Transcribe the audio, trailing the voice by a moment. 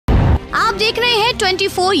आप देख रहे हैं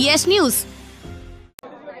 24 yes news.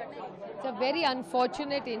 It's a very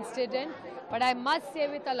unfortunate incident, but I must say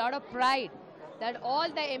with a lot of pride that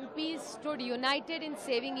all the MPs stood united in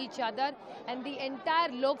saving each other, and the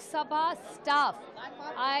entire Lok Sabha staff.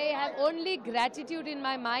 I have only gratitude in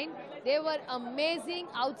my mind. They were amazing,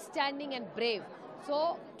 outstanding and brave. So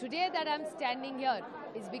today that I'm standing here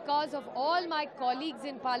is because of all my colleagues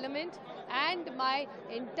in Parliament and my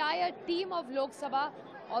entire team of Lok Sabha,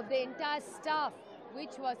 of the entire staff,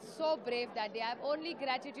 which was so brave that day. I have only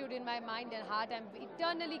gratitude in my mind and heart. I'm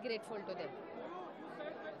eternally grateful to them.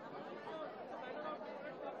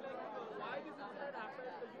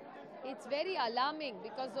 It's very alarming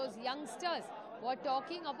because those youngsters were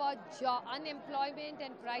talking about unemployment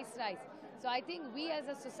and price rise. So I think we as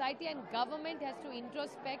a society and government has to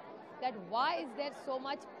introspect that why is there so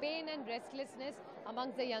much pain and restlessness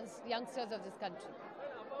amongst the youngsters of this country.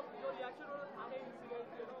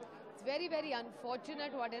 It's very, very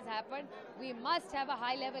unfortunate what has happened. We must have a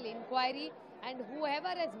high-level inquiry, and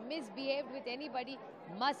whoever has misbehaved with anybody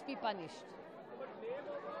must be punished.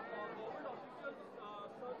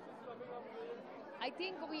 I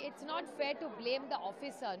think it's not fair to blame the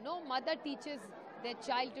officer. No mother teaches their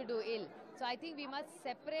child to do ill. So I think we must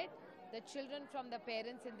separate the children from the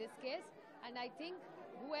parents in this case. And I think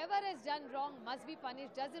whoever has done wrong must be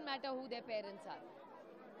punished. Doesn't matter who their parents are.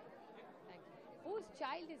 Thank you. Whose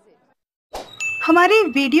child is it? हमारी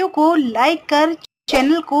video को like कर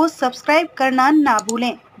channel को subscribe करना ना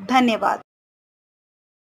भूलें। धन्यवाद।